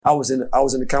I was in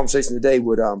a conversation today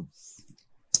with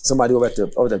somebody over at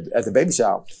the baby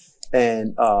shower,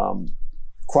 and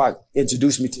Quack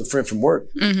introduced me to a friend from work.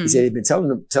 He said he'd been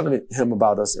telling him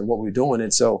about us and what we were doing,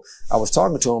 and so I was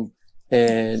talking to him,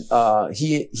 and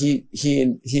he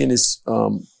and his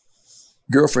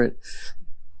girlfriend,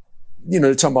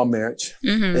 they're talking about marriage,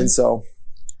 and so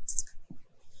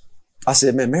I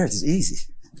said, "Man, marriage is easy."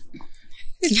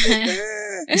 He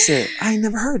said, "I ain't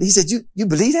never heard it." He said, "You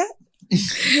believe that?"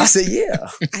 I said, "Yeah."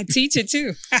 I teach it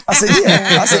too. I said,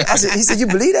 "Yeah." He said, "You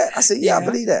believe that?" I said, "Yeah, I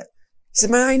believe that." He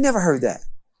said, "Man, I ain't never heard that."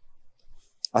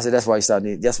 I said, that's why you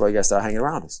got to start hanging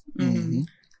around us.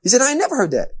 He said, "I ain't never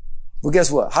heard that." Well,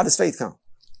 guess what? How does faith come?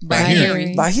 By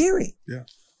hearing. By hearing. Yeah.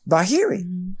 By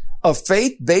hearing. A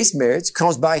faith-based marriage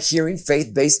comes by hearing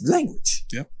faith-based language.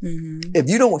 Yep. If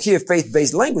you don't hear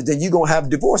faith-based language, then you're going to have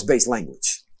divorce-based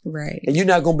language. Right. And you're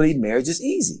not going to believe marriage is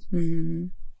easy.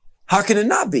 How can it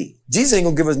not be? Jesus ain't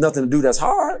going to give us nothing to do that's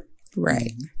hard.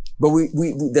 Right. But we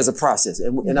there's a process.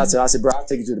 And I said, "Bro, I'll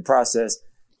take you through the process.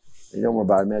 And don't worry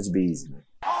about it, man. It'll be easy, man."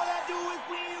 All I do is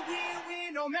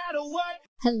win, no matter what.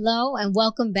 Hello, and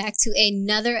welcome back to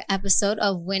another episode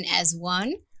of Win as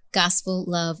One, Gospel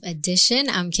Love Edition.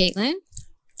 I'm Caitlin.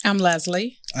 I'm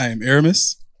Leslie. I am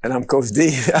Aramis. And I'm Coach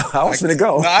D. I was going to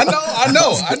go. No,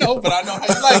 I know, but I know how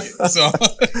you like it. So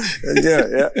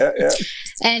Yeah.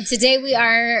 And today we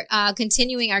are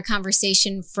continuing our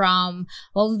conversation from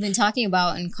what we've been talking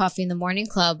about in Coffee in the Morning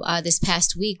Club this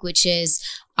past week, which is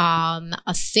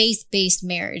a faith-based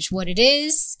marriage, what it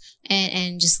is,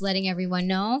 and just letting everyone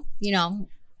know,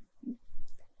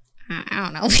 I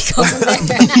don't know. We go from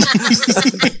there.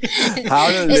 How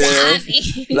to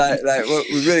It's live. Like what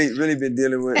we really been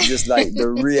dealing with, just like the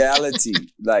reality.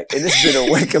 Like, and it's been a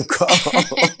wake-up call.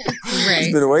 Right.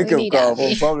 It's been a wake-up call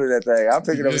from fumbling that thing. I'm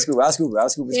picking up a scoop. I scoop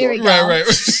it. There we go. Right.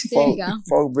 There you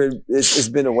go. It's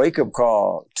been a wake-up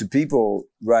call to people,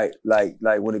 right? Like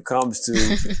when it comes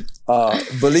to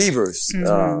believers,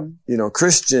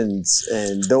 Christians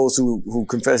and those who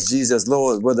confess Jesus as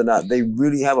Lord, whether or not they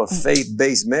really have a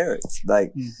faith-based marriage.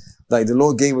 Like the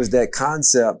Lord gave us that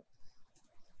concept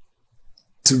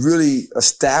to really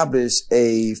establish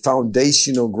a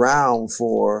foundational ground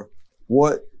for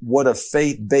what a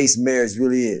faith-based marriage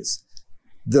really is.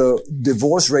 The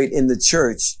divorce rate in the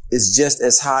church is just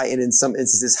as high, and in some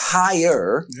instances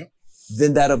higher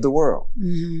than that of the world.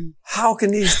 How can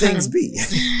these things be?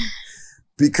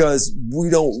 Because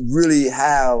we don't really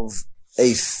have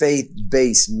a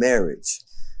faith-based marriage.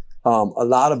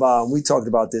 We talked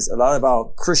about this, a lot of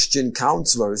our Christian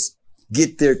counselors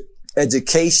get their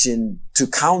education to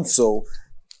counsel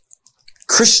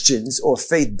Christians or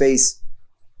faith-based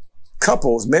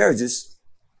couples, marriages,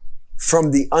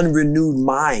 from the unrenewed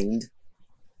mind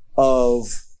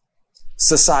of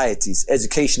society's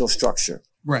educational structure.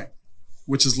 Right.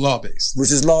 Which is law-based.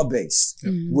 There's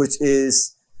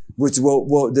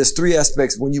three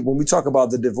aspects when we talk about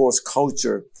the divorce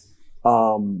culture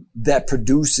that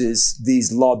produces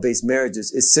these law-based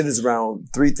marriages. It centers around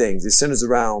three things. It centers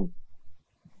around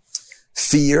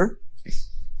fear,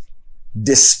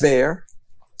 despair,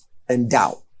 and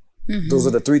doubt. Those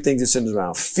are the three things it centers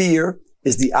around. Fear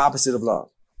is the opposite of love.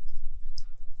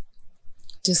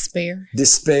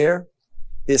 Despair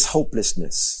is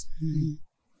hopelessness.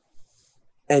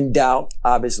 And doubt,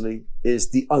 obviously, is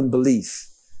the unbelief.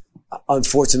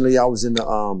 Unfortunately, I was in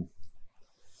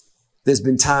there's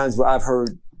been times where I've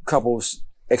heard couples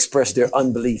express their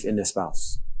unbelief in their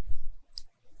spouse.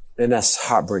 And that's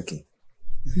heartbreaking.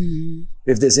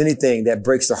 If there's anything that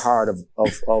breaks the heart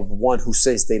of one who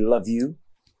says they love you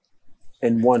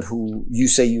and one who you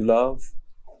say you love,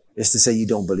 is to say you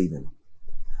don't believe in them.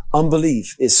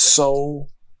 Unbelief is so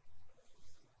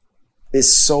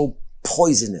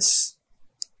poisonous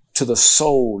to the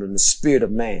soul and the spirit of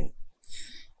man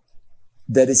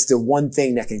that it's the one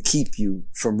thing that can keep you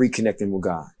from reconnecting with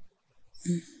God.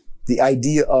 The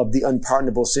idea of the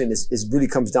unpardonable sin is really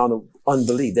comes down to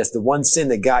unbelief. That's the one sin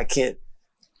that God can't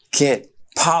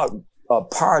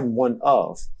pardon one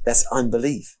of. That's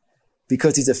unbelief,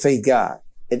 because he's a faith God,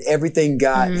 and everything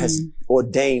God has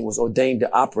ordained was ordained to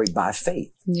operate by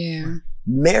faith. Yeah.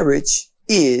 Marriage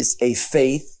is a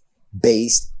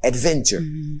faith-based adventure.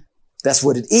 That's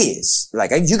what it is. Like,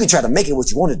 you can try to make it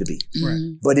what you want it to be,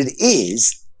 but it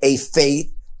is a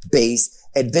faith-based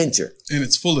adventure. In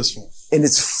its fullest form. In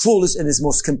its fullest and its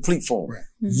most complete form. Right.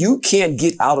 You can't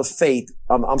get out of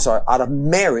out of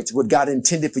marriage what God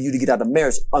intended for you to get out of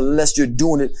marriage unless you're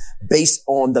doing it based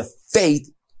on the faith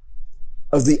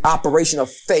of the operation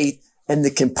of faith and the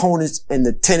components and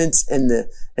the tenets and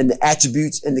the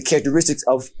attributes and the characteristics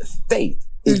of faith.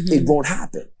 It won't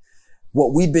happen.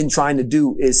 What we've been trying to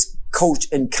do is coach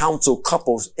and counsel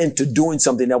couples into doing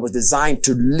something that was designed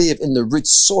to live in the rich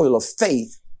soil of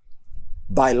faith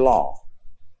by law.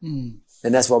 And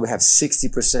that's why we have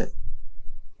 60%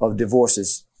 of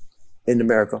divorces in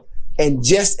America. And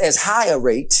just as high a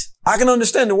rate, I can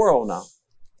understand the world now,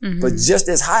 but just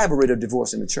as high of a rate of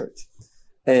divorce in the church.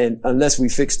 And unless we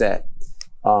fix that,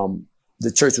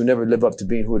 the church will never live up to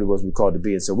being who it was we called to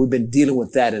be. And so we've been dealing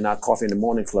with that in our Coffee in the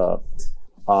Morning Club,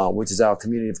 which is our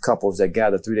community of couples that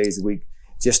gather 3 days a week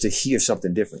just to hear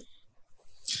something different.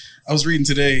 I was reading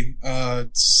today,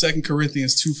 2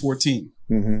 Corinthians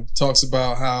 2:14 talks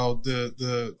about how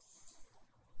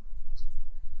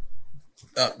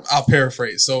I'll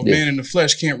paraphrase. So a man in the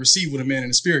flesh can't receive what a man in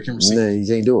the spirit can receive. No, you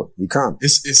can't do it. You can't.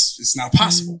 It's not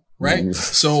possible, right?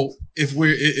 So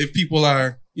if people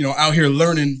are, out here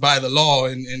learning by the law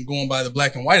and going by the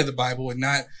black and white of the Bible and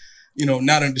not,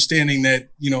 not understanding that,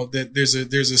 that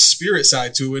there's a spirit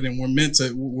side to it, and we're meant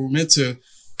to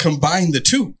combine the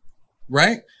two,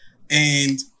 right?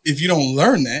 And if you don't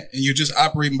learn that and you're just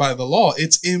operating by the law,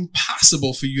 it's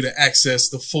impossible for you to access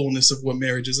the fullness of what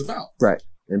marriage is about. Right.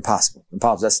 Impossible.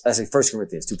 That's like 1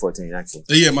 Corinthians 2:14, actually.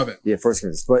 Yeah, my bad. Yeah, 1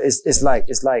 Corinthians. But it's right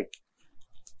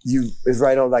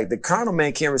on, like the carnal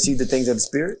man can't receive the things of the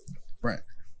spirit. Right.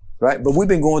 But we've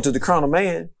been going to the carnal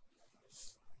man.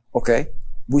 Okay.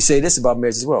 We say this about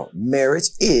marriage as well. Marriage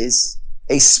is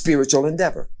a spiritual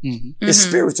endeavor. It's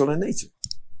spiritual in nature.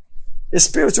 It's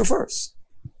spiritual first.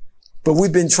 But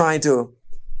we've been trying to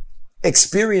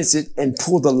experience it and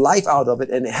pull the life out of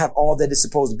it and have all that it's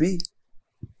supposed to be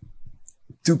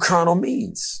through carnal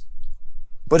means.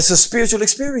 But it's a spiritual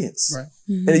experience. Right.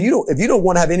 And if you don't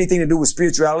want to have anything to do with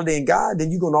spirituality and God,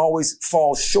 then you're going to always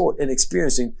fall short in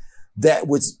experiencing that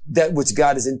which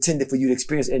God has intended for you to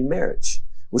experience in marriage,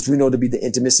 which we know to be the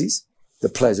intimacies, the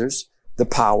pleasures, the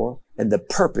power, and the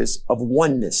purpose of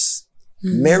oneness.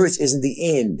 Marriage isn't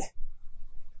the end.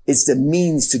 It's the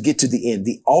means to get to the end,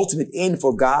 the ultimate end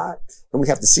for God. And we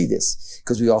have to see this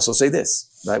because we also say this,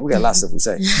 right? We got a lot of stuff we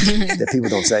say that people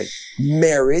don't say.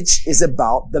 Marriage is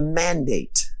about the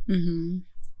mandate.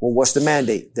 Well, what's the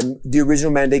mandate? The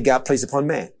original mandate God placed upon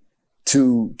man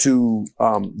to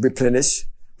replenish,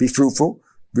 be fruitful,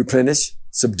 replenish,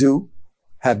 subdue,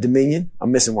 have dominion.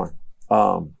 I'm missing one.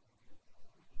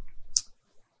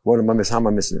 What am I missing? How am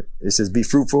I missing it? It says be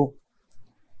fruitful.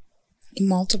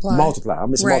 Multiply.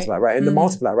 I'm missing multiply, right? And the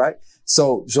multiply, right?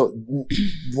 So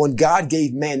when God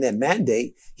gave man that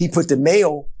mandate, he put the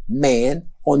male man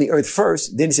on the earth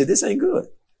first. Then he said, this ain't good.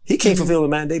 He can't fulfill the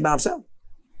mandate by himself.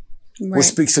 Which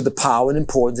speaks to the power and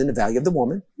importance and the value of the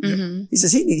woman. He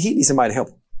says he needs somebody to help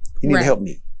him. He needs to help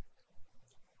me.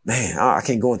 Man, I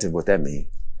can't go into what that means.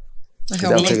 Let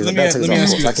me ask you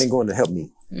this. I can't go into help me.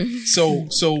 So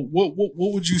what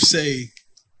would you say?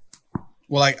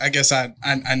 Well, I guess I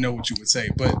know what you would say,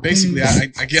 but basically I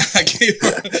gave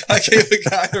a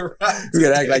guy a ride. You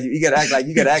gotta act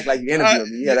like you interview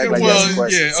me. You gotta act like you ask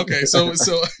questions. Yeah, okay.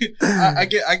 So I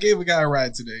gave a guy a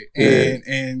ride today,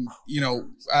 and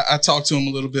I talked to him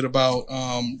a little bit about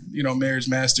marriage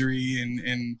mastery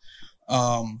and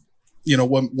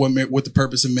what the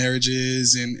purpose of marriage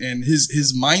is, and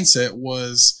his mindset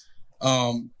was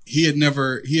he had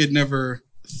never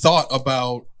thought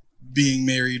about being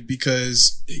married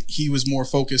because he was more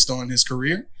focused on his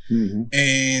career.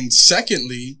 And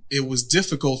secondly, it was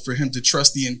difficult for him to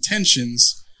trust the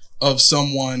intentions of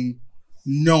someone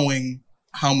knowing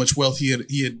how much wealth he had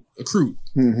accrued.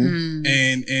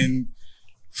 And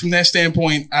from that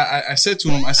standpoint, I said to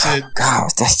him, I said,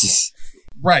 God, that's just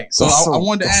right. So I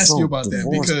wanted to ask you about that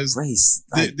because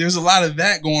there's a lot of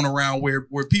that going around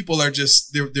where people are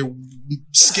just they're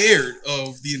scared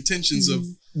of the intentions of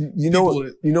you know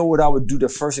what I would do. The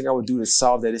first thing I would do to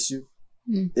solve that issue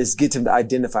is get him to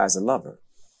identify as a lover.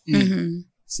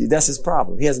 See, that's his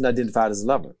problem. He hasn't identified as a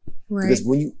lover. Because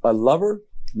when a lover,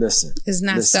 listen. Is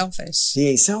not selfish. He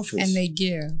ain't selfish. And they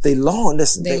give. They long,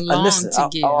 listen. They long to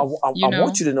give. I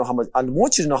want you to know how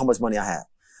much money I have.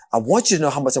 I want you to know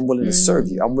how much I'm willing to serve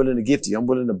you. I'm willing to give to you. I'm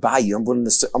willing to buy you. I'm willing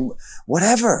to,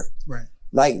 whatever.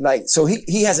 Right. So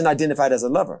he hasn't identified as a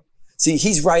lover. See,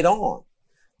 he's right on.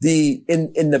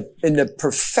 In the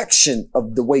perfection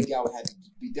of the way God would have to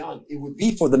be done, it would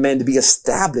be for the man to be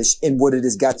established in what it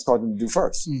is God's called him to do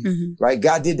first. Right?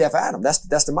 God did that for Adam.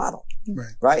 That's the model.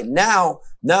 Right? Now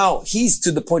he's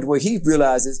to the point where he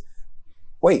realizes,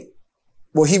 I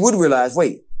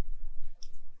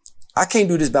can't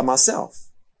do this by myself.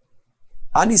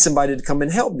 I need somebody to come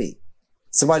and help me.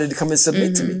 Somebody to come and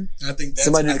submit to me. I think that's,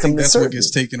 Somebody to come and that's serve what gets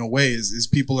taken away is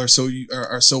people are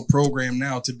so programmed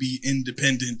now to be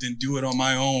independent and do it on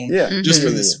my own. Yeah. Just for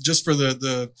this, just for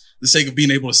the sake of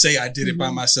being able to say I did it by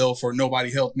myself or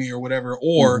nobody helped me or whatever,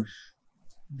 or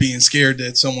being scared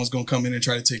that someone's going to come in and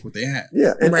try to take what they have.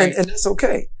 Yeah. And that's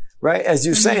okay. Right. As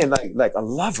you're saying, like a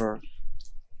lover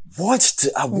wants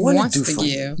to do for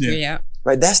you. Yeah.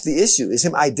 Right. That's the issue. Is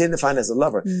him identifying as a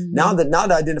lover. Now that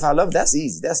I identify love, that's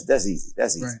easy. That's easy.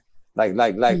 That's easy. Right.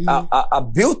 I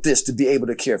built this to be able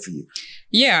to care for you.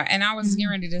 Yeah. And I was getting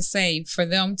ready to say, for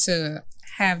them to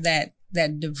have that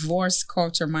divorce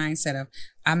culture mindset of,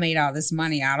 I made all this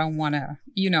money. I don't want to,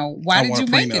 why did you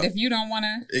make it if you don't want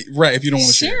to right, if you don't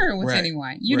want to share it with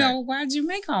anyone? Why did you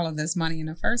make all of this money in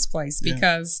the first place?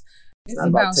 Because it's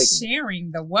about sharing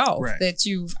the wealth that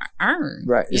you've earned.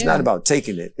 Right. It's not about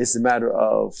taking it. It's a matter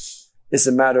of,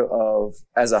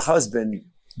 as a husband,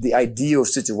 the ideal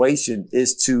situation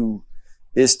is to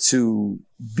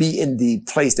be in the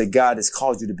place that God has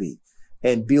called you to be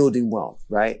and building wealth.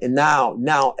 Right. And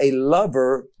now a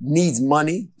lover needs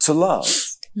money to love.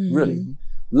 Really.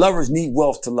 Lovers need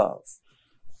wealth to love.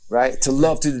 Right. To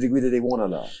love to the degree that they want to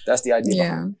love. That's the idea.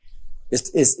 Yeah.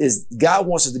 It's God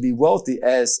wants us to be wealthy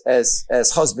as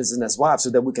husbands and as wives so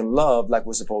that we can love like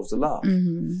we're supposed to love.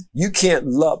 You can't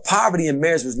love. Poverty and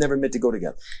marriage was never meant to go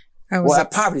together.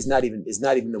 Poverty is not even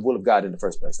the will of God in the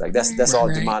first place. Like that's all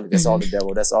demonic. That's all the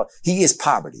devil. That's all. He is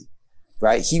poverty.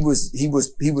 Right? He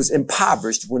was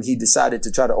impoverished when he decided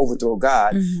to try to overthrow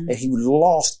God, and he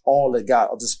lost all that God,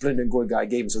 all the splendor and glory God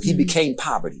gave him. So he became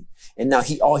poverty. And now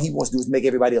all he wants to do is make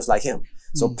everybody else like him.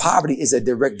 So poverty is a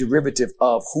direct derivative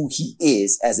of who he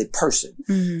is as a person.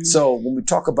 So when we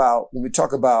talk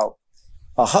about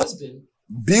a husband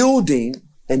building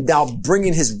and now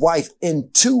bringing his wife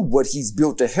into what he's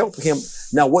built to help him.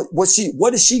 Now, what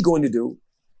is she going to do?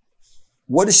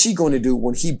 What is she going to do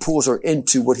when he pulls her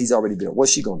into what he's already built?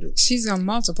 What's she going to do? She's going to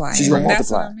multiply. She's going to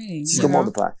multiply. That's what I mean. She's going to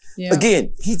multiply. Yeah.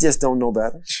 Again, he just don't know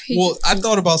better. Well, I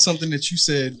thought about something that you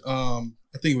said, I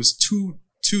think it was two,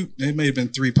 it may have been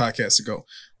 3 podcasts ago,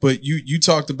 but you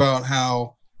talked about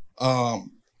how,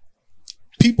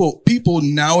 people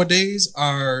nowadays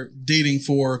are dating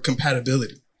for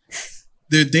compatibility.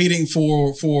 They're dating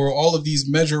for all of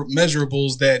these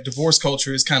measurables that divorce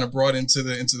culture has kind of brought into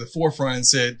the forefront and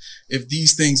said, if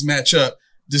these things match up,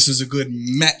 this is a good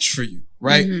match for you,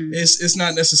 right? It's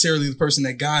not necessarily the person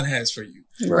that God has for you.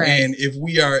 Right. And if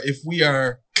we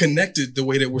are connected the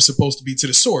way that we're supposed to be to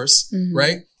the source,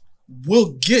 right?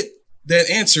 We'll get that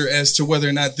answer as to whether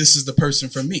or not this is the person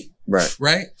for me. Right.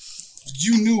 Right?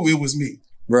 You knew it was me.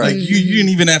 Right. Like you didn't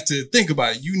even have to think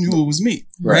about it. You knew it was me.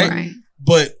 Right.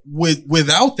 But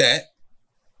without that,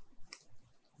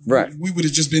 right, we would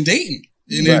have just been dating,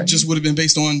 and it just would have been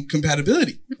based on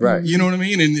compatibility. Right. You know what I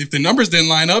mean? And if the numbers didn't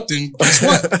line up, then guess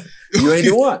what? You ain't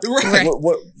the one. Right.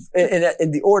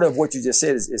 And the order of what you just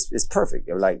said is perfect.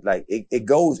 Like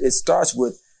it starts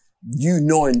with you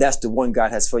knowing that's the one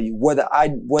God has for you,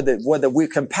 whether we're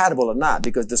compatible or not,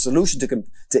 because the solution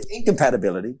to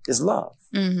incompatibility is love.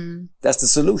 That's the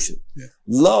solution. Yeah.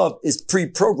 Love is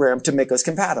pre-programmed to make us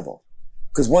compatible.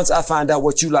 Because once I find out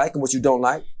what you like and what you don't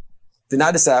like, then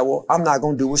I decide, well, I'm not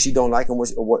going to do what she don't like and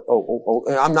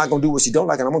I'm not going to do what she don't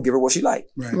like and I'm going to give her what she like.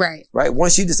 Right. Right.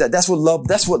 Once you decide, that's what love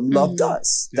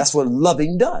does. Yeah. That's what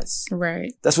loving does.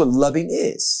 Right. That's what loving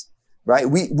is. Right.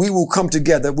 We will come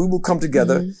together.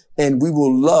 And we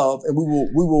will love and we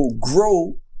will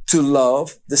grow to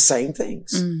love the same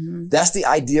things. That's the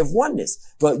idea of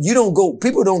oneness. But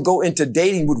people don't go into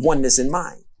dating with oneness in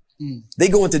mind. They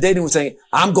go into dating with saying,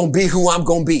 I'm going to be who I'm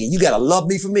going to be and you got to love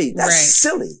me for me. That's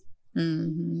silly.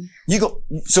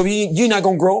 So you're not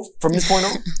going to grow from this point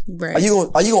on? Right. Are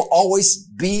you going to always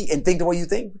be and think the way you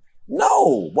think?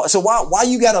 No. So why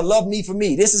you got to love me for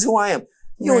me? This is who I am.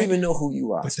 You don't even know who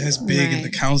you are. But that's big in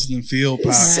the counseling field, Pop.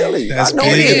 It's silly. That's big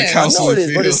in the counseling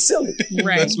field. But it's silly.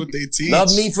 Right. That's what they teach. Love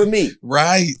me for me.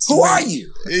 Right. Who are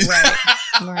you?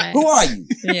 Right. Who are you?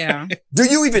 Yeah. Do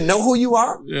you even know who you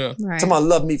are? Yeah. Right. Talking about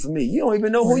love me for me. You don't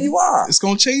even know who you are. It's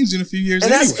going to change in a few years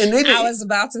I was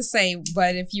about to say,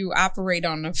 but if you operate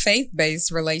on a faith-based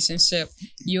relationship,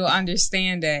 you'll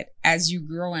understand that as you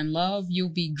grow in love, you'll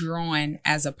be growing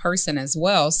as a person as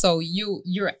well. So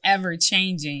you're ever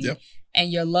changing. Yep. And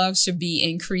your love should be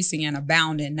increasing and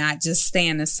abounding, not just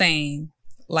staying the same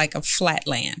like a flat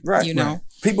land. Right. You know?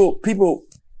 People,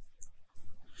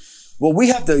 what we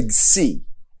have to see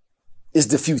is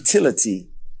the futility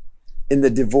in the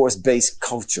divorce-based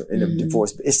culture, in the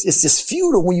divorce. It's just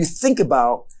futile when you think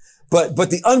about, but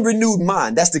the unrenewed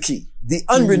mind, that's the key. The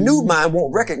unrenewed mind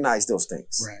won't recognize those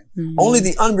things. Right. Only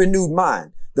the unrenewed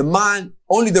mind. The mind,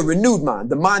 only the renewed mind,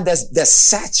 the mind that's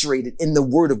saturated in the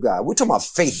word of God. We're talking about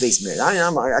faith-based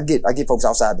marriage. I get folks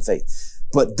outside the faith.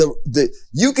 But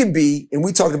you can be, and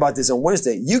we talked about this on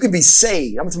Wednesday, you can be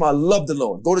saved. I'm talking about love the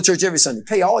Lord. Go to church every Sunday.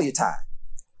 Pay all your tithe.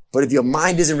 But if your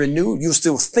mind isn't renewed, you'll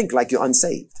still think like you're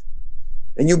unsaved.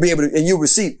 And you'll be able to, and you'll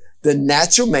receive. The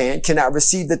natural man cannot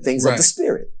receive the things of the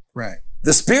spirit. Right.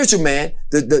 The spiritual man,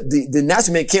 the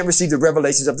natural man can't receive the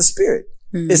revelations of the spirit.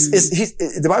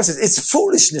 Mm-hmm. The Bible says it's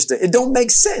foolishness to, it don't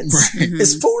make sense. Right. Mm-hmm.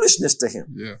 It's foolishness to him.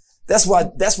 Yeah. That's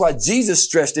why Jesus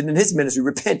stressed it in his ministry,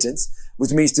 repentance,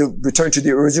 which means to return to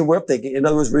the original way of thinking. In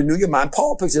other words, renew your mind.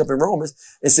 Paul picks it up in Romans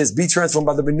and says, be transformed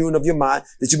by the renewing of your mind,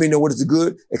 that you may know what is the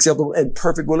good, acceptable, and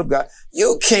perfect will of God.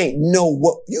 You can't know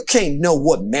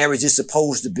what marriage is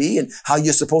supposed to be and how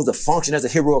you're supposed to function as a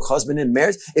heroic husband in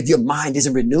marriage if your mind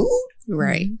isn't renewed.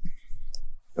 Right.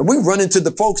 And we run into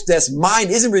the folks that's mind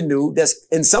isn't renewed, that's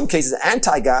in some cases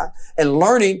anti-God, and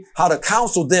learning how to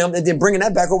counsel them and then bringing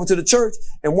that back over to the church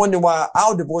and wondering why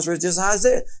our divorce rate is just high as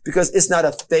that. Because it's not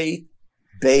a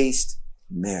faith-based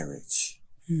marriage.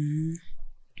 Mm-hmm.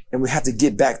 And we have to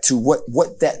get back to what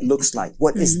that looks like.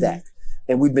 What is that?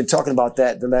 And we've been talking about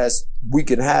that the last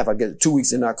week and a half. I get 2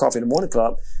 weeks in our Coffee in the Morning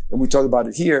Club, and we talk about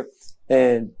it here.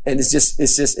 And it's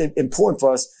just important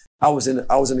for us. I was in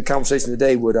a conversation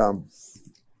today with,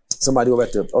 somebody over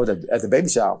at the baby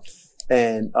shower,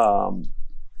 and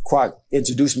Quack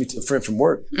introduced me to a friend from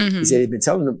work. Mm-hmm. He said he'd been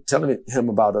telling him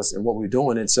about us and what we were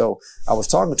doing, and so I was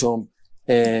talking to him,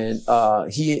 and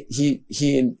he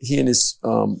and his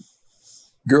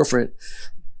girlfriend,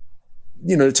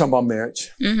 they're talking about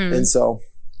marriage, and so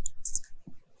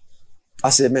I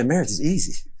said, "Man, marriage is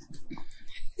easy."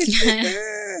 He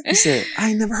said, "I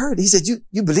ain't never heard it." He said, "You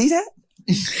believe that?"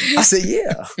 I said,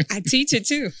 "Yeah." I teach it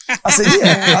too. I said,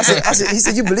 "Yeah." He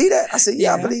said, "You believe that?" I said,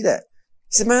 "Yeah, I believe that."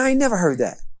 He said, "Man, I ain't never heard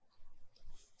that."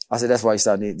 I said, that's why you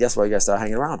got to start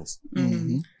hanging around us.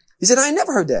 Mm-hmm. He said, "I ain't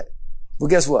never heard that." Well,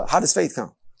 guess what? How does faith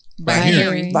come? By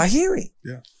hearing. By hearing.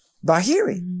 Yeah. By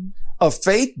hearing. Mm-hmm. A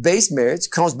faith-based marriage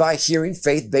comes by hearing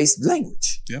faith-based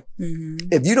language. Yep. Mm-hmm.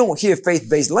 If you don't hear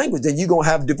faith-based language, then you're going to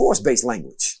have divorce-based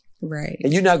language. Right.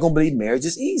 And you're not going to believe marriage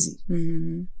is easy.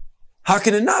 Mm-hmm. How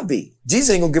can it not be? Jesus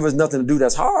ain't gonna give us nothing to do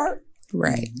that's hard.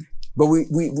 Right. But we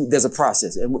there's a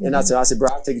process. And I said, bro,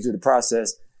 I'll take you through the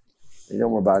process. And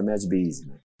don't worry about it, man. It'll be easy,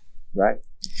 man. Right?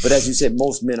 But as you said,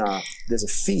 most men there's a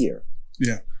fear.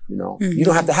 Yeah. You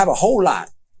don't have to have a whole lot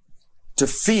to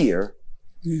fear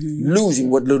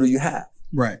losing what little you have.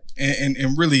 Right.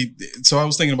 And really, so I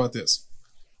was thinking about this.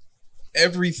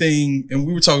 Everything, and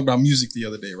we were talking about music the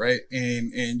other day, right?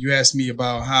 And you asked me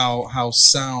about how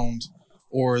sound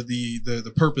or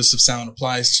the purpose of sound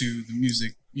applies to the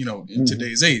music, in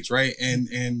today's age, right?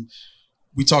 And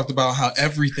we talked about how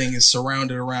everything is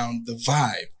surrounded around the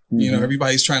vibe.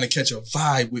 Everybody's trying to catch a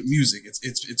vibe with music.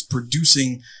 It's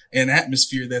producing an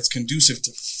atmosphere that's conducive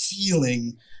to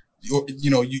feeling.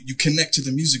 You connect to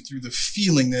the music through the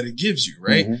feeling that it gives you,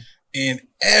 right? Mm-hmm. And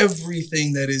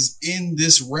everything that is in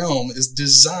this realm is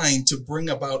designed to bring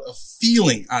about a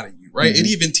feeling out of you, right? Mm-hmm. It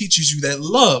even teaches you that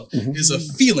love is a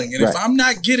feeling. And if I'm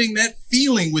not getting that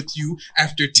feeling with you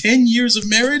after 10 years of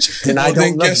marriage, then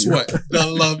guess what? The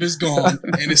love is gone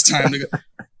and it's time to go.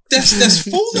 That's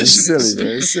foolishness.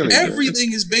 It's silly,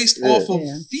 everything is based off of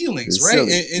feelings, right?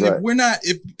 And if we're not,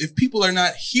 if people are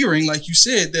not hearing, like you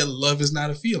said, that love is not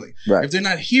a feeling. Right. If they're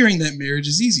not hearing that marriage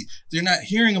is easy, they're not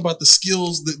hearing about the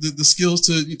skills, the skills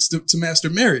to master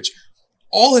marriage.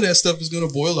 All of that stuff is going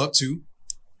to boil up to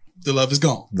the love is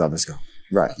gone. Love is gone.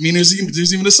 Right. I mean,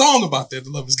 there's even a song about that. The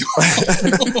love is gone.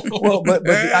 Well, but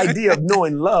the idea of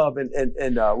knowing love,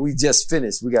 and we just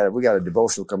finished. We got a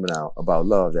devotional coming out about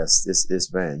love.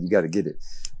 It's man, you got to get it.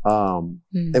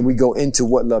 And we go into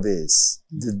what love is.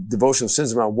 The devotional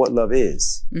centers around what love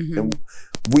is, and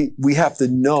we have to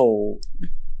know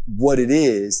what it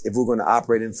is if we're going to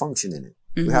operate and function in it.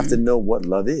 We have to know what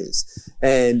love is.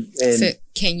 And so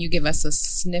can you give us a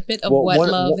snippet of what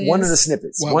love is? One of the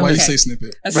snippets. Why do you say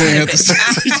snippet? One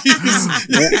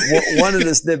of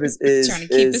the snippets is trying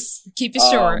to keep it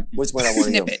short. Which one I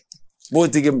want to give? Well,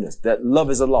 to give them this, that love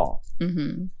is a law,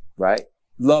 right?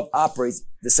 Love operates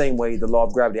the same way the law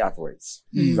of gravity operates,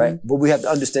 right? But we have to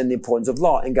understand the importance of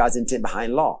law and God's intent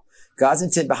behind law. God's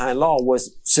intent behind law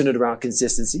was centered around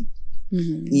consistency,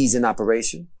 ease in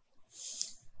operation,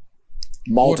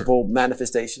 multiple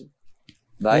manifestation.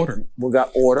 Like we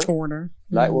got order.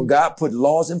 Like when God put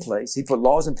laws in place, he put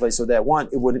laws in place so that one,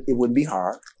 it wouldn't be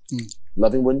hard.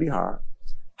 Loving wouldn't be hard.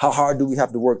 How hard do we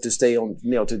have to work to stay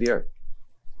nailed to the earth?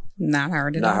 Not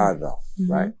hard at all. Not hard at all,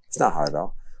 right? It's not hard at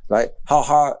all, right? How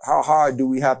hard do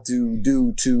we have to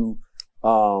do to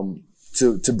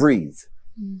to breathe.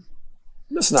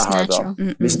 That's not hard natural.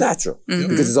 though. It's natural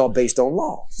because it's all based on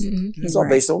laws. It's all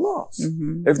based on laws.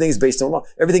 Everything is based on law.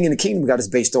 Everything in the kingdom of God is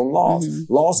based on laws.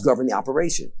 Laws govern the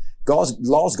operation. God's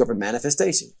laws govern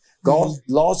manifestation. God's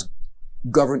laws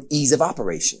govern ease of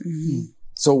operation.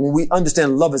 So when we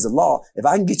understand love as a law, if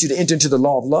I can get you to enter into the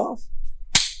law of love,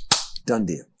 done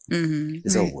deal.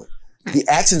 It's over with. The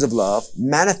actions of love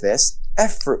manifest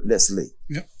effortlessly.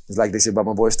 Yep. It's like they said about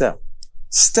my boy Steph.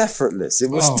 Steffortless. It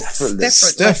was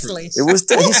Steffortless. Effortlessly. It was,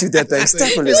 he shoot that thing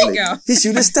Steffortlessly. There you go. He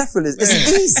shoot it Steffortless.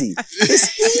 It's easy.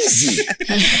 It's easy.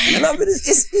 Love it.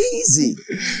 It's easy.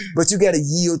 But you got to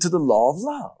yield to the law of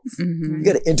love. You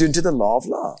got to enter into the law of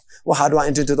love. Well, how do I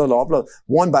enter into the law of love?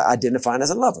 One, by identifying as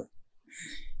a lover.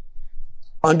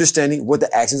 Understanding what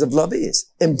the actions of love is.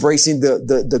 Embracing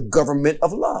the government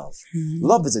of love.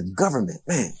 Love is a government.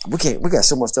 Man, we got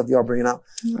so much stuff y'all bringing out.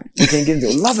 We can't get into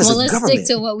it. Love is a let's government.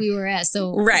 stick to what we were at.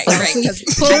 So Right. pull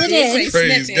it in.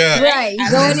 Praise God. Right,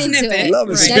 going into it. Love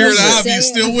is The a spirit of government. Ivy is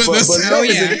still with us. But love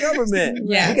is yeah. a government.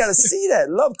 Yes. You got to see that.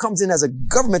 Love comes in as a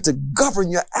government to govern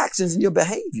your actions and your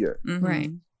behavior. Right.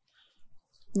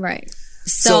 Right.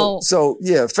 So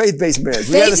yeah, faith-based marriage.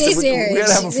 We Faith-based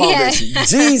gotta have a marriage. foundation.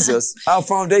 Jesus, our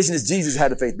foundation is Jesus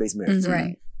had a faith-based marriage.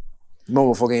 Right.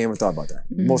 Most folk ain't ever thought about that.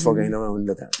 Most folk ain't never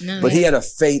look at it. No, But yeah. he had a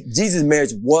faith. Jesus'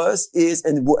 marriage was, is,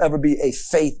 and will ever be a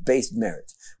faith-based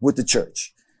marriage with the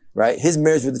church. Right? His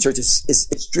marriage with the church is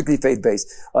strictly faith-based.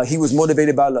 He was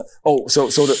motivated by love.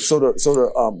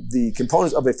 The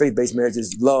components of a faith-based marriage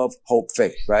is love, hope,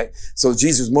 faith, right? So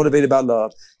Jesus was motivated by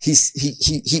love. He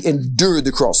endured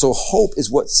the cross. So hope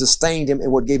is what sustained him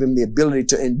and what gave him the ability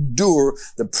to endure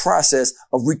the process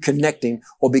of reconnecting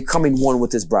or becoming one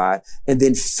with his bride. And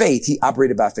then faith, he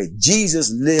operated by faith. Jesus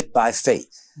lived by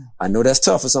faith. I know that's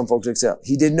tough for some folks to accept.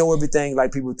 He didn't know everything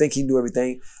like people think he knew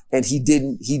everything. And he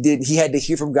had to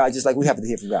hear from God just like we have to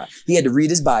hear from God. He had to read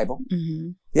his Bible.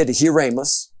 He had to hear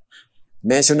Amos.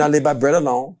 Man shall not live by bread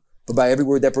alone, but by every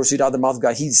word that proceeds out of the mouth of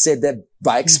God. He said that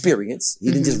by experience.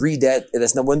 He didn't just read that.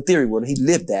 That's not one theory with him. He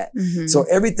lived that. So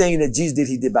everything that Jesus did,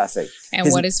 he did by faith.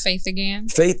 And what is faith again?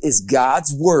 Faith is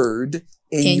God's word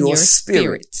in your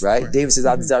spirit, right? David says,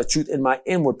 I desire truth in my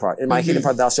inward part. In my hidden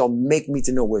part, thou shalt make me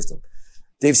to know wisdom.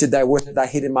 David said, thy word that I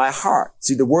hid in my heart.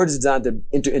 See, the word is designed to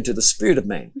enter into the spirit of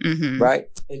man, right?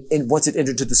 And once it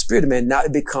enters into the spirit of man, now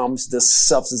it becomes the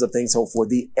substance of things hoped for,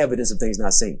 the evidence of things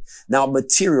not seen. Now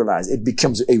materialized, it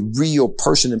becomes a real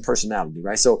person and personality,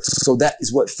 right? So that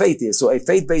is what faith is. So a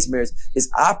faith-based marriage is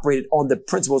operated on the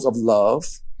principles of love,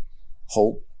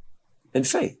 hope, and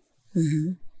faith.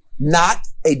 Not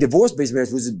a divorce-based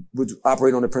marriage, which would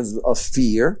operate on the principles of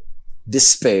fear,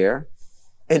 despair,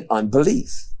 and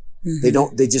unbelief. You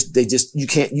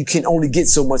can only get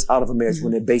so much out of a marriage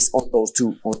when they're based on those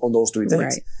three things.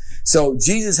 Right. So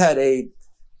Jesus had a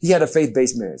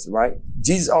faith-based marriage, right?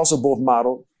 Jesus also both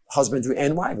modeled husbandry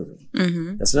and wifery.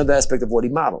 That's another aspect of what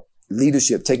he modeled.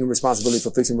 Leadership, taking responsibility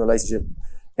for fixing relationship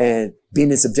and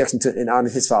being in subjection to and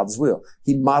honoring his father's will.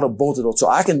 He modeled both of those. So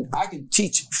I can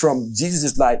teach from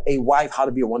Jesus' life a wife how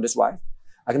to be a wondrous wife.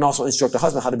 I can also instruct a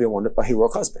husband how to be a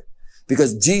heroic husband.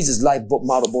 Because Jesus' life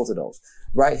modeled both of those,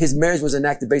 right? His marriage was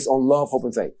enacted based on love, hope,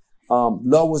 and faith.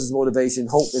 Love was his motivation.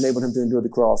 Hope enabled him to endure the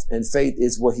cross. And faith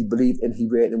is what he believed and he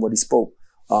read and what he spoke.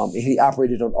 And he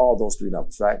operated on all those three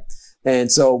levels, right?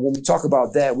 And so when we talk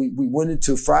about that, we went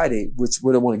into Friday, which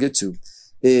what I want to get to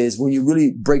is when you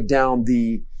really break down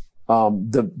the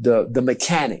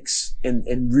mechanics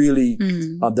and really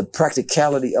the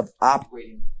practicality of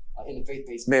operating in a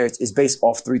faith-based marriage is based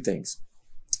off three things: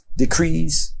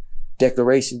 decrees,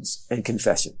 declarations, and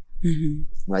confession.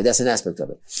 Right? That's an aspect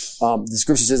of it. The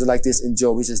scripture says it like this in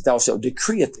Job. He says, thou shalt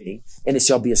decree a thing and it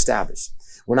shall be established.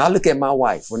 When I look at my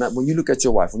wife, when you look at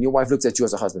your wife, when your wife looks at you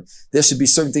as a husband, there should be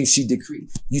certain things she decreed.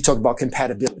 You talk about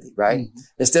compatibility, right?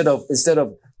 Instead of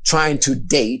trying to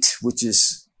date, which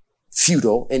is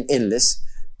futile and endless,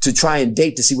 to try and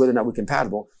date to see whether or not we're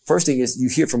compatible. First thing is you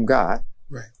hear from God,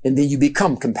 Right. and then you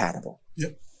become compatible.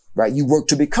 Yep. Right? You work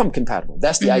to become compatible.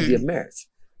 That's the idea of marriage.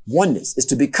 Oneness is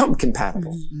to become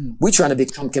compatible. We're trying to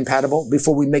become compatible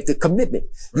before we make the commitment.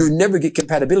 You'll never get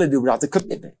compatibility without the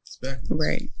commitment.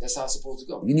 Right. That's how it's supposed to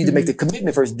go. You need to make the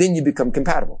commitment first, then you become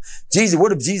compatible.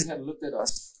 What if Jesus had looked at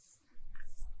us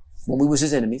when we was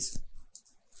his enemies,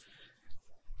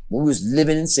 when we was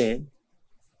living in sin,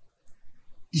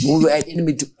 when we were at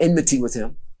enmity with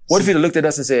him? What if he'd have looked at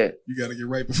us and said, you got to get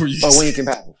right before you. oh, we ain't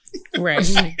compatible. Right.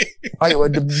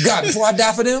 God, before I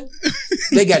die for them,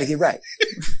 they got to get right.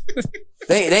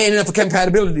 They ain't enough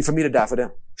compatibility for me to die for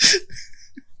them.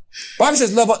 Bible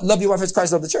says, love your wife as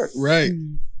Christ loved the church. Right.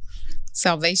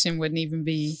 salvation wouldn't even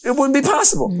be It wouldn't be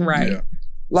possible. right. Yeah.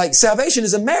 Like salvation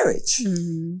is a marriage.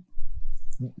 Mhm.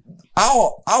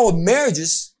 Our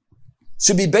marriages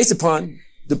should be based upon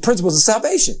the principles of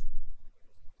salvation.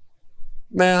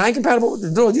 Man, I ain't compatible with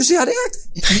the Lord. You see how they act?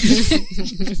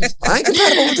 I ain't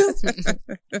compatible with them.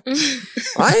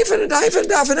 I ain't finna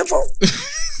die for them folk.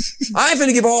 I ain't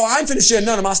finna share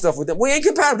none of my stuff with them. We ain't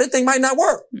compatible. That thing might not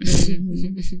work.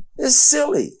 It's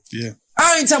silly. Yeah.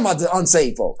 I ain't talking about the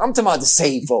unsaved folk. I'm talking about the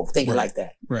saved folk thinking like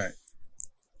that. Right.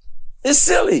 It's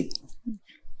silly.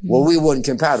 Well, we wasn't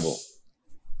compatible.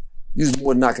 You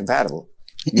were not compatible.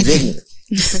 You're ignorant.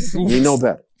 You know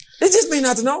better. It just means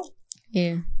not to know.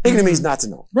 Yeah. Ignorant means not to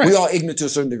know. Right. We are ignorant to a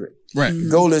certain degree. Right. The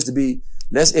goal is to be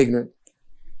less ignorant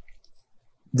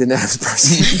than the average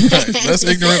person. Right. Less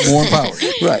ignorant, more empowered.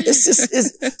 Right.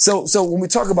 So when we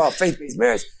talk about faith-based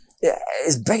marriage,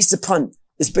 it's based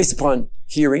upon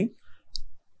hearing,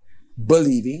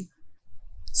 believing,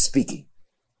 speaking.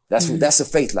 That's a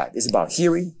faith life. It's about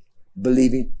hearing,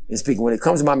 believing, and speaking. When it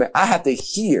comes to my marriage, I have to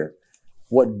hear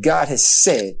what God has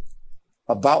said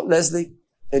about Leslie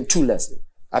and to Leslie.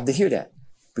 I have to hear that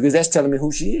because that's telling me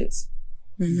who she is.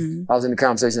 Mhm. I was in the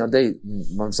conversation the other day.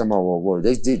 Someone, well,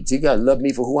 they got to love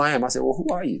me for who I am. I said, well,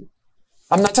 who are you?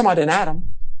 I'm not talking about in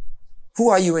Adam. Who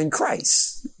are you in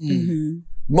Christ? Mhm.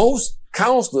 Most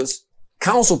counselors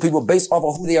counsel people based off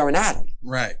of who they are in Adam,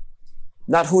 Right.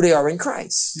 not who they are in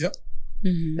Christ. Yep.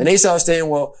 Mhm. And they start saying,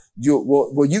 well,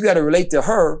 you got to relate to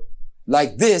her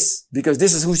like this because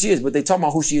this is who she is. But they talking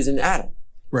about who she is in Adam.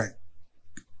 Right.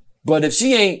 But if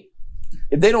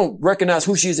they don't recognize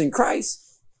who she is in Christ,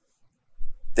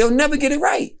 they'll never get it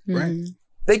right. Right.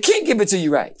 They can't give it to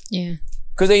you right Yeah.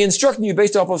 because they instructing you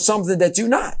based off of something that you're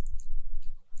not.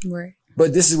 Right.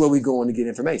 But this is where we go on to get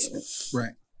information.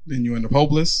 Right. Then you end up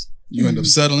hopeless. You end up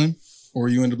settling, or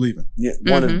you end up leaving. Yeah,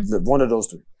 one of those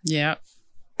three. Yeah.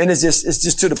 And it's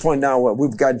just to the point now where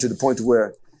we've gotten to the point to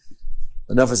where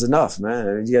enough is enough,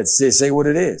 man. You got to say what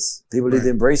it is. People either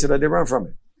embrace it or they run from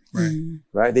it. Right.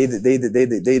 Right? They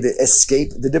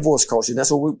escape the divorce culture.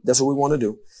 That's what we want to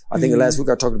do. I think last week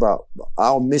I talked about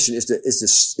our mission is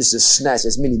to snatch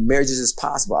as many marriages as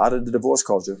possible out of the divorce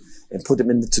culture and put them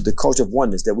into the culture of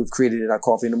oneness that we've created in our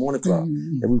Coffee in the Morning Club,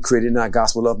 that we've created in our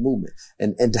Gospel Love movement,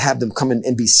 and to have them come in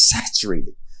and be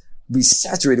saturated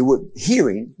with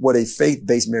hearing what a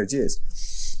faith-based marriage is.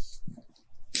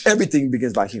 Everything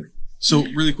begins by hearing. So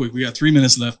really quick, we got 3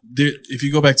 minutes left. There, if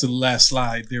you go back to the last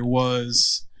slide, there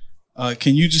was,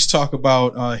 can you just talk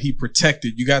about, he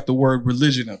protected, you got the word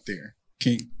religion up there.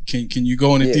 Can you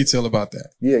go into detail about that?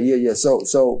 Yeah.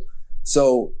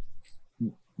 So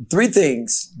 3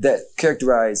 things that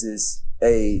characterizes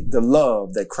the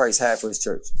love that Christ had for his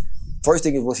church. First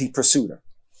thing was he pursued her.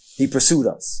 He pursued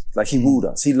us. Like he wooed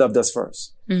us. He loved us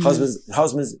first.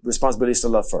 Husband's responsibility is to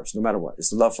love first, no matter what. It's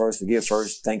to love first, forgive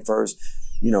first, thank first,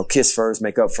 kiss first,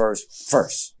 make up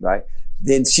first, right?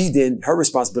 Then her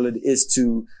responsibility is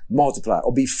to multiply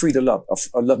or be free to love,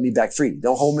 or love me back freely.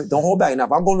 Don't hold back. Now,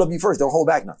 if I'm going to love you first, don't hold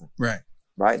back nothing. Right.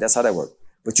 Right? That's how that works.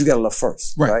 But you got to love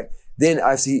first. Right? Then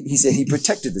he said he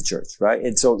protected the church. Right?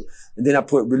 And then I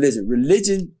put religion.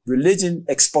 Religion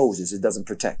exposes. It doesn't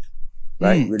protect.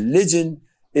 Right? Religion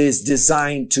is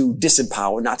designed to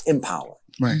disempower, not empower.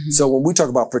 Right. So when we talk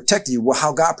about protecting you,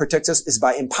 how God protects us is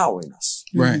by empowering us.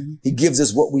 Right. He gives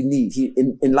us what we need. He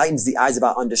enlightens the eyes of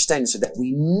our understanding so that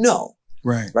we know.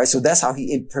 Right. Right. So that's how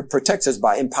he protects us,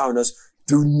 by empowering us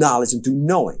through knowledge and through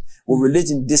knowing. Well,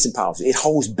 religion disempowers you. It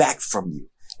holds back from you.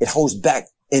 It holds back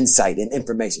insight and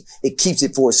information. It keeps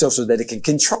it for itself so that it can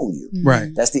control you.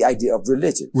 Right. That's the idea of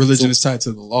religion. Religion is tied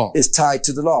to the law. It's tied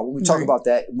to the law. When we talk about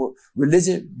that,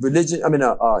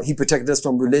 he protected us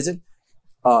from religion.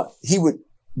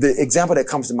 The example that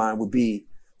comes to mind would be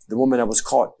the woman that was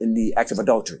caught in the act of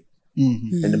adultery.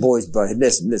 And the boys, but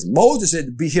listen, Moses said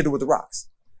to be hit her with the rocks.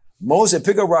 Moses said,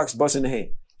 pick up rocks, bust in the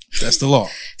head. That's the law.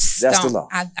 That's the law.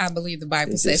 I believe the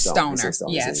Bible says stoner.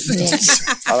 Yes.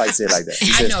 I like to say it like that.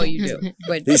 I know you do,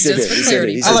 but just for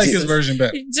clarity. I like his version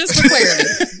better. Just for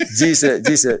clarity. Jesus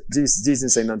didn't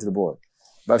say nothing to the boy.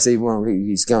 The Bible said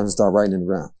he's going to start writing in the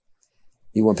ground.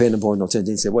 He wasn't paying the boy no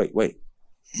attention. He said, wait.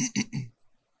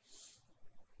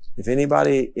 If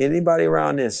anybody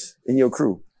around this in your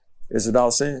crew is without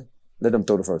sin, let them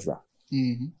throw the first rock.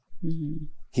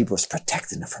 He was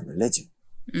protecting them from religion.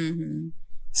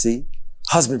 See,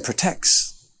 husband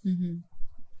protects.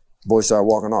 Boys start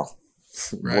walking off.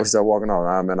 Right. Boys start walking off.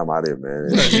 I'm out of here, man.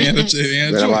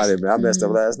 I'm out of here, man. I messed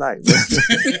up last night.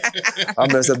 I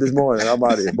messed up this morning. I'm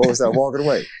out of here. Boys start walking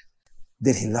away.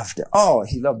 Then he loved her. Oh,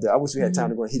 he loved her. I wish we had time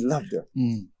to go. He loved her.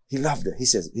 He loved her. He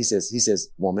says,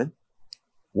 woman,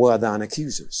 where are thine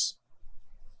accusers?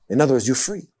 In other words, you're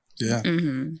free. Yeah.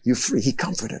 Mm-hmm. You're free. He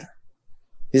comforted her.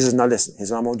 He says, now listen,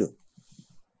 here's what I'm going to do.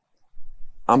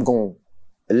 I'm going to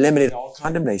eliminate all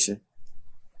condemnation.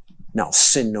 Now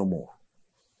sin no more.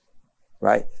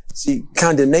 Right? See,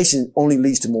 condemnation only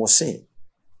leads to more sin.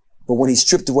 But when he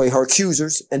stripped away her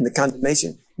accusers and the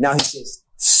condemnation, now he says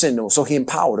sin no more. So he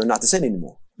empowered her not to sin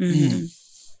anymore. Mm-hmm.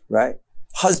 Right?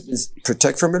 Husbands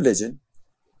protect from religion,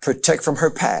 protect from her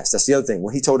past. That's the other thing.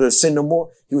 When he told her to sin no more,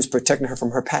 he was protecting her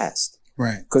from her past.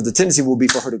 Right. Because the tendency will be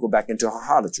for her to go back into her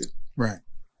harlotry. Right.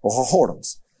 Or her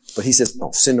whoredoms. But he says,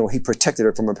 no, sin no, he protected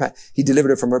her from her past. He delivered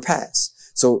her from her past.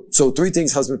 So three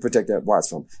things husbands protect their wives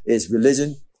from is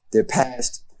religion, their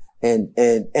past, and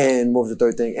what was the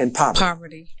third thing? And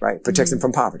poverty. Right? Protects them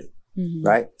from poverty. Mm-hmm.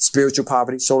 Right? Spiritual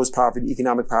poverty, soulless poverty,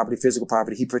 economic poverty, physical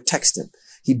poverty. He protects them.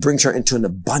 He brings her into an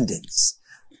abundance.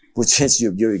 Which hence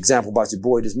your example about your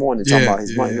boy this morning, talking about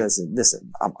his money.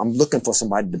 Listen, I'm looking for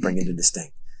somebody to bring into this thing.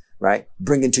 Right?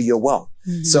 Bring into your wealth.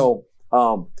 Mm-hmm. So,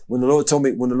 when the Lord told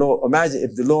me, when the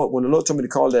Lord told me to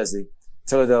call Leslie,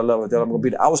 tell her that I love her, that I'm going to be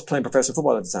there. I was playing professional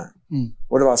football at the time. Mm.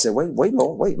 What if I said, wait,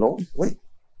 Lord.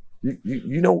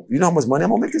 You know how much money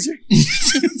I'm going to make this year?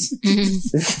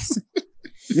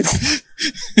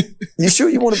 You sure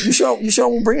I want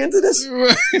to bring into this?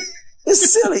 Right.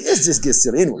 It's silly. It just gets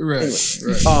silly. Anyway. Right.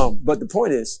 But the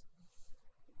point is,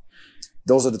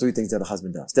 those are the three things that a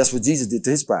husband does. That's what Jesus did to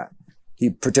his bride.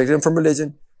 He protected them from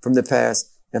religion, from the past,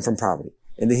 and from poverty.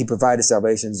 And then he provided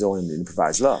salvation, Zoe, and he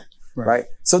provides love. Right?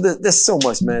 So there's so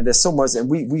much, man. There's so much. And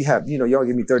we have, y'all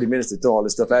give me 30 minutes to throw all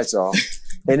this stuff at y'all.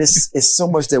 And it's so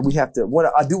much that we have to,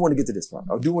 I do want to get to this part.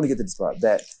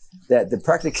 That the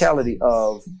practicality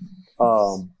of,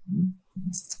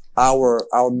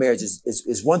 our marriage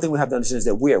is one thing we have to understand is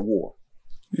that we're at war.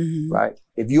 Mm-hmm. Right?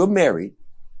 If you're married,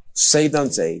 saved,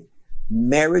 unsaved,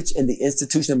 marriage and the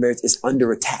institution of marriage is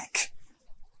under attack.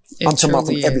 I'm talking about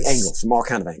from every angle, from all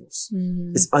kinds of angles.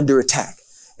 Mm-hmm. It's under attack.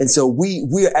 And so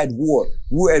we're at war.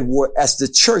 We're at war as the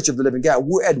church of the living God.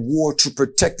 We're at war to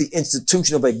protect the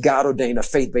institution of a God-ordained, a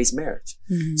faith-based marriage.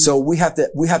 Mm-hmm. So we have to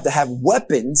have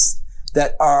weapons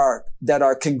that are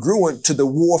congruent to the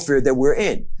warfare that we're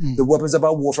in. Mm. The weapons of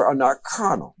our warfare are not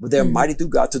carnal, but they're mighty through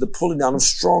God to the pulling down of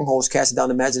strongholds, casting down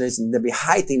imagination, and every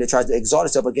high thing that tries to exalt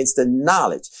itself against the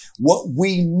knowledge, what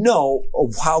we know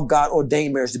of how God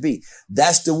ordained marriage to be.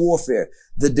 That's the warfare.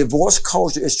 The divorce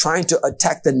culture is trying to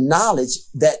attack the knowledge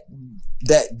that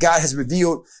God has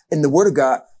revealed in the Word of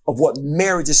God of what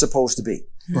marriage is supposed to be.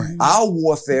 Right. Our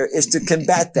warfare is to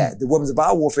combat that. The weapons of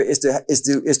our warfare is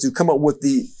to come up with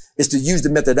is to use the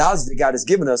methodology that God has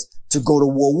given us to go to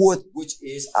war with, which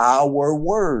is our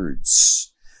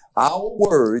words. Our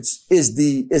words is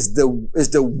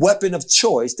the weapon of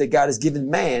choice that God has given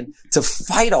man to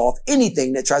fight off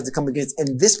anything that tries to come against,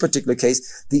 in this particular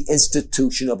case, the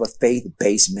institution of a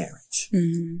faith-based marriage.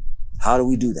 Mm-hmm. How do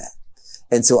we do that?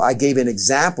 And so I gave an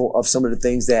example of some of the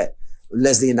things that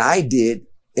Leslie and I did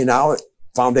in our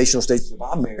foundational stages of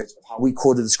our marriage, of how we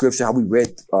quoted the scripture, how we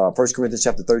read 1 Corinthians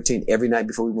chapter 13 every night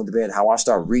before we went to bed, how I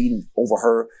started reading over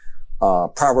her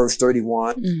Proverbs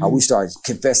 31, how we started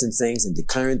confessing things and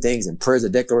declaring things and prayers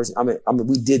of declaration. I mean,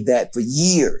 we did that for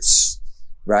years,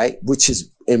 right?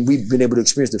 And we've been able to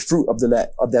experience the fruit of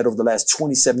that over the last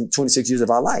 26 years of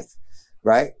our life,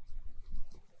 right?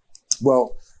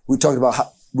 Well, we talked about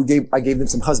how I gave them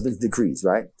some husband's decrees,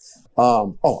 right?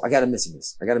 I gotta mention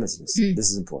this.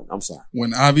 This is important. I'm sorry.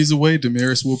 When Avi's away,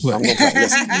 Damaris will play. I'm gonna play.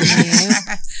 Listen.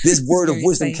 This word of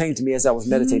wisdom came to me as I was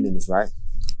meditating in this, right?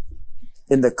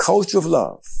 In the culture of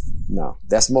love. Now,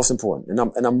 that's most important.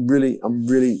 And I'm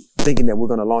really thinking that we're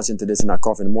going to launch into this in our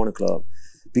Coffee in the Morning Club,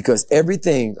 because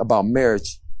everything about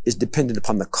marriage is dependent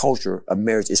upon the culture a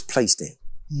marriage is placed in.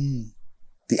 Mm.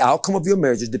 The outcome of your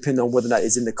marriage is dependent on whether or not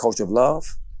it's in the culture of love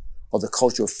or the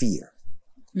culture of fear.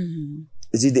 Mm-hmm.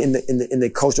 It's either in the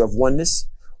culture of oneness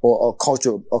or a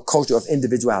culture of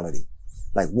individuality.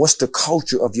 Like, what's the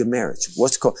culture of your marriage?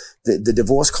 What's the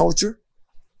divorce culture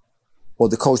or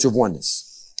the culture of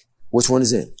oneness? Which one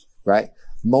is in, right?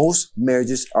 Most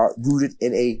marriages are rooted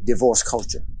in a divorce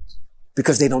culture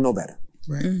because they don't know better.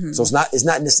 Right. Mm-hmm. So it's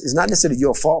not necessarily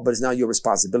your fault, but it's now your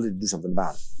responsibility to do something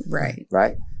about it. Right.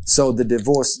 Right. So the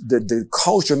divorce, the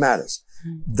culture matters.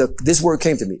 This word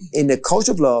came to me. In the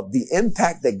culture of love, the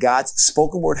impact that God's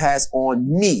spoken word has on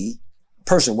me,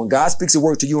 person, when God speaks a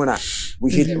word to you and I, we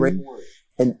hear that written word.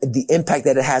 And the impact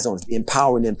that it has on us, the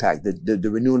empowering impact, the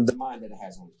renewing of the mind that it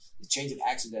has on us, the change of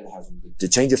action that it has on us, the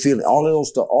change of feeling, all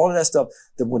of that stuff,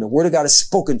 that when the word of God is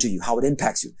spoken to you, how it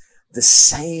impacts you. The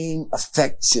same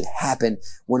effect should happen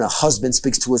when a husband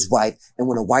speaks to his wife and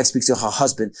when a wife speaks to her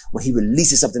husband, when he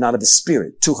releases something out of his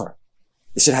spirit to her.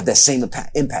 It should have that same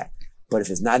impact. But if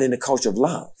it's not in the culture of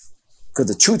love, because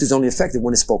the truth is only effective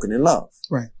when it's spoken in love.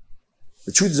 Right.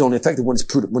 The truth is only effective when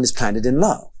it's planted in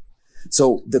love.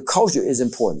 So the culture is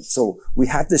important. So we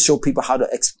have to show people how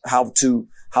to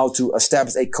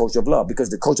establish a culture of love, because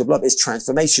the culture of love is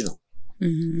transformational.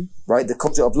 Mm-hmm. Right? The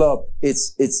culture of love,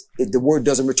 the word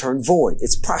doesn't return void.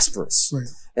 It's prosperous. Right.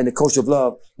 And the culture of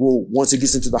love will, once it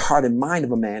gets into the heart and mind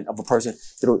of a person,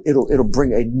 it'll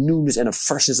bring a newness and a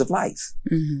freshness of life.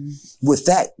 Mm-hmm. With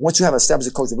that, once you have established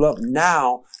a culture of love,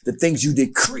 now the things you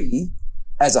decree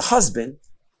as a husband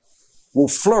will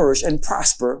flourish and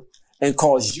prosper and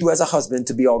cause you as a husband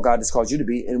to be all God has called you to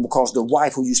be, and will cause the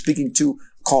wife who you're speaking to,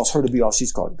 cause her to be all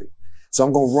she's called to be. So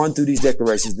I'm going to run through these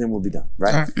declarations, then we'll be done,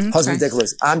 right? Okay. Husband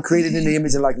declaration. I'm created in the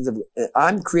image and likeness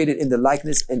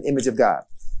and image of God.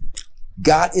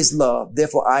 God is love,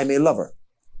 therefore I am a lover.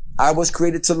 I was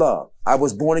created to love. I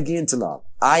was born again to love.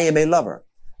 I am a lover.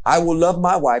 I will love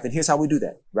my wife, and here's how we do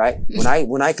that, right?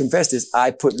 When I confess this,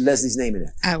 I put Leslie's name in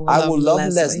there. I will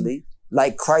love Leslie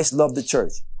like Christ loved the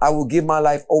church. I will give my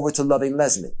life over to loving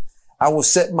Leslie. I will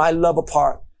set my love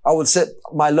apart. I will set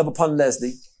my love upon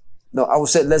Leslie. No, I will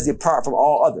set Leslie apart from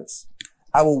all others.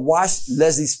 I will wash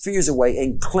Leslie's fears away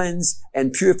and cleanse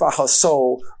and purify her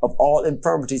soul of all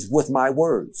infirmities with my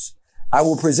words. I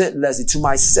will present Leslie to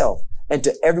myself and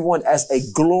to everyone as a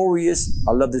glorious,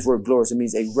 I love this word glorious, it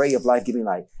means a ray of life-giving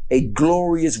light, a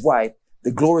glorious wife,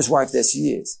 the glorious wife that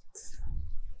she is.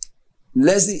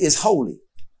 Leslie is holy.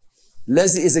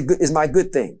 Leslie is my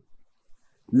good thing.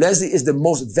 Leslie is the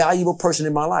most valuable person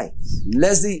in my life.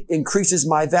 Leslie increases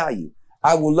my value.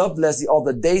 I will love Leslie all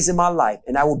the days of my life,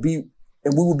 and we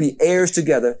will be heirs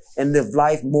together and live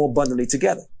life more abundantly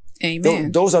together.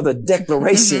 Amen. Those are the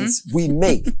declarations we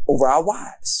make over our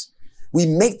wives. We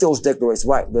make those declarations.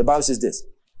 Right? The Bible says this.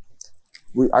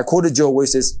 I quoted Joel where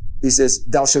he says,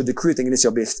 thou shalt decree a thing and it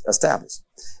shall be established.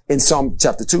 In Psalm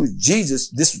chapter 2, Jesus,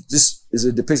 this is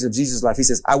a depiction of Jesus' life. He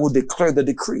says, I will declare the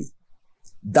decree.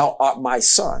 Thou art my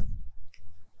son.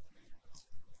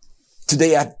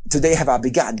 Today have I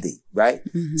begotten thee, right?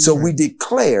 Mm-hmm. So we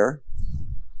declare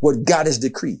what God has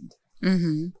decreed.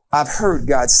 Mm-hmm. I've heard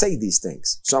God say these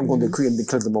things, so I'm going to decree and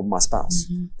declare them over my spouse.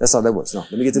 Mm-hmm. That's how that works. No,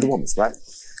 let me get to the woman's, right?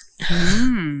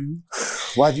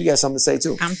 Wife, you got something to say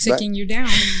too. I'm ticking you down.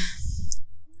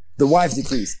 The wife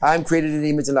decrees, I am created in the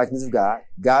image and likeness of God.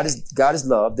 God is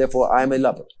love, therefore I am a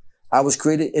lover. I was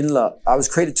created in love. I was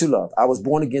created to love. I was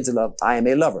born again to love. I am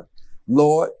a lover.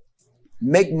 Lord,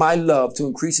 make my love to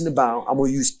increase and abound. I'm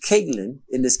going to use Caitlin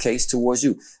in this case towards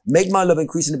you. Make my love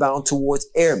increase and abound towards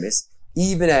Aramis,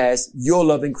 even as your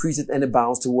love increases and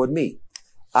abounds toward me.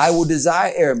 I will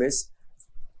desire Aramis.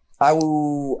 I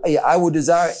will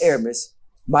desire Aramis.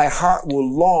 My heart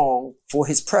will long for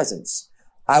his presence.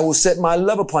 I will set my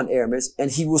love upon Aramis,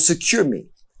 and he will secure me.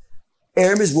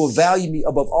 Aramis will value me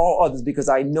above all others because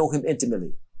I know him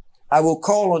intimately. I will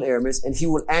call on Aramis, and he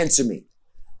will answer me.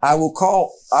 I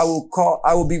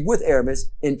will be with Aramis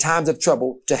in times of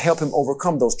trouble to help him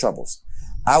overcome those troubles.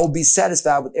 I will be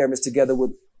satisfied with Aramis together.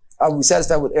 I will be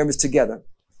satisfied with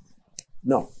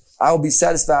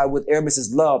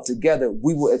Aramis's love. Together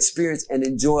we will experience and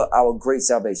enjoy our great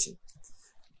salvation.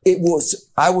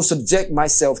 I will subject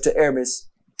myself to Aramis's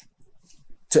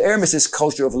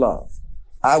culture of love.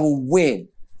 I will win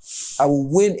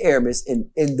Aramis in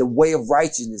the way of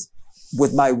righteousness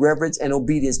with my reverence and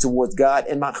obedience towards God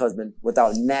and my husband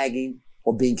without nagging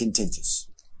or being contentious.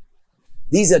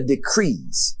 These are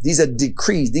decrees. These are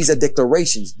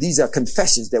declarations. These are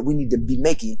confessions that we need to be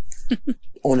making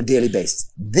on a daily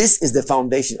basis. This is the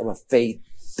foundation of a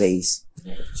faith-based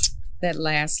marriage. That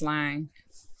last line,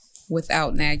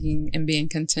 without nagging and being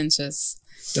contentious.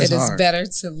 That's it is hard. better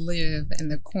to live in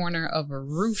the corner of a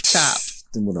rooftop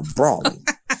than with a brawling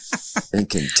and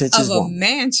contentious of a woman.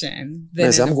 mansion than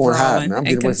Man, so in I'm a going to hide, brawling man. I'm and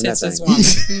getting away from that contentious thing.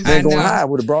 woman. I ain't going to know. hide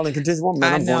with a brawling contentious woman,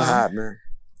 man. I I'm going to know. hide, man.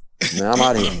 Man, I'm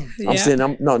out of here.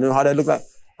 Yeah. No, how that look like?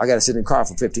 I got to sit in the car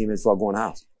for 15 minutes before I go in the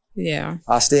house. Yeah,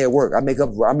 I stay at work. I make up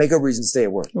reasons to stay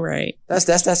at work. right. That's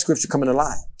that scripture coming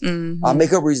alive. Mm-hmm. I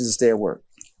make up reasons to stay at work.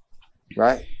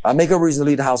 Right? I make up reasons to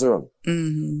leave the house early.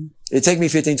 Mm-hmm. It take me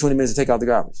 15, 20 minutes to take out the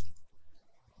garbage.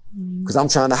 Because I'm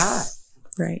trying to hide.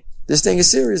 Right. This thing is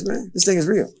serious, man. This thing is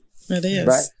real. It is.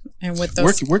 Right? And with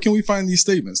those, Where can we find these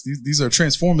statements? These are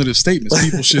transformative statements.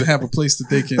 People should have a place that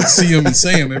they can see them and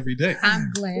say them every day.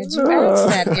 I'm glad you asked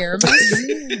that,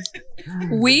 Aramis.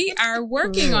 We are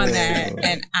working on that,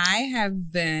 and I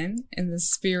have been in the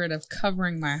spirit of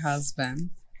covering my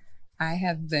husband. I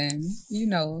have been,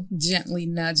 gently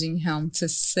nudging him to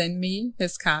send me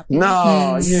his copy.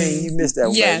 No, you missed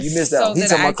that. Yes, You missed that. so He's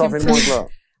that talking I about coffee in can the morning club.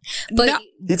 But No.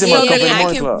 He talking about Yeah, Coffee in the yeah,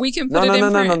 Morning Club. we can put No, it no, in no,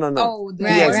 no, print. no, no. Oh, the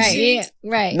right, Yes. right, yeah,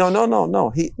 right. No.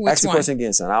 He Which asked the one? question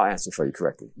again, son. I'll answer for you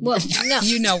correctly. Well, no.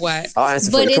 You know what? I'll answer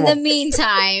for But you. in Come the on.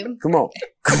 meantime, Come on.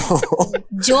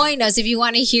 join us if you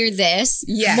want to hear this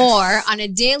Yes. more on a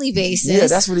daily basis. Yeah,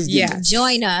 that's what he's getting. Yeah.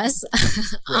 Join us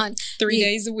on 3 Yeah.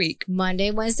 days a week.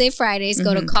 Monday, Wednesday, Fridays.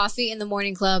 Go to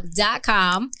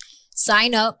coffeeinthemorningclub.com.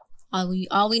 Sign up.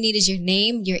 All we need is your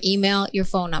name, your email, your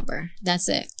phone number. That's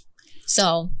it.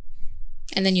 So,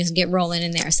 and then you can get rolling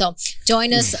in there. So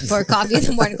join us for Coffee in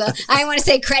the Morning Club. I didn't want to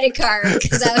say credit card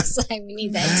because I was like, we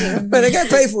need that too. Man, they got to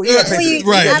pay for it. You got to pay for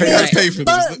it. Right. I You mean, gotta pay for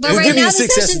But this. We'll right give you now the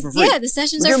 6 sessions sessions, for free. yeah, the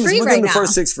sessions We'll are give free them right the now.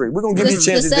 first 6 free. We're going to give you a The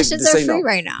chance to sessions say are free no.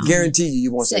 right now. Guarantee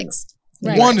you won't say no. 6.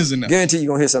 Right. One is enough. Guarantee you're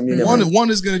going to hear something you never heard. One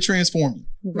is going to transform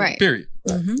you. Right. Period.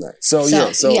 Right. So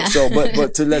yeah.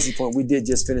 but to Leslie's point, we did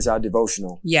just finish our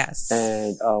devotional. Yes.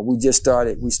 And we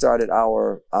started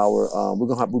our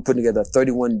we're putting together a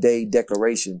 31-day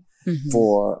declaration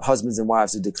for husbands and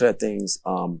wives to declare things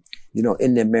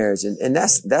in their marriage. And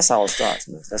that's how it starts,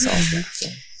 man. That's how it starts. So.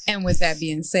 And with that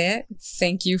being said,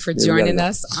 thank you for Yeah, we joining gotta go.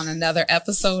 us on another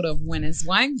episode of When Is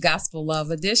Wine Gospel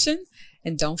Love Edition.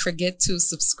 And don't forget to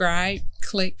subscribe,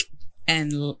 click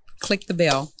the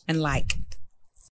bell, and like.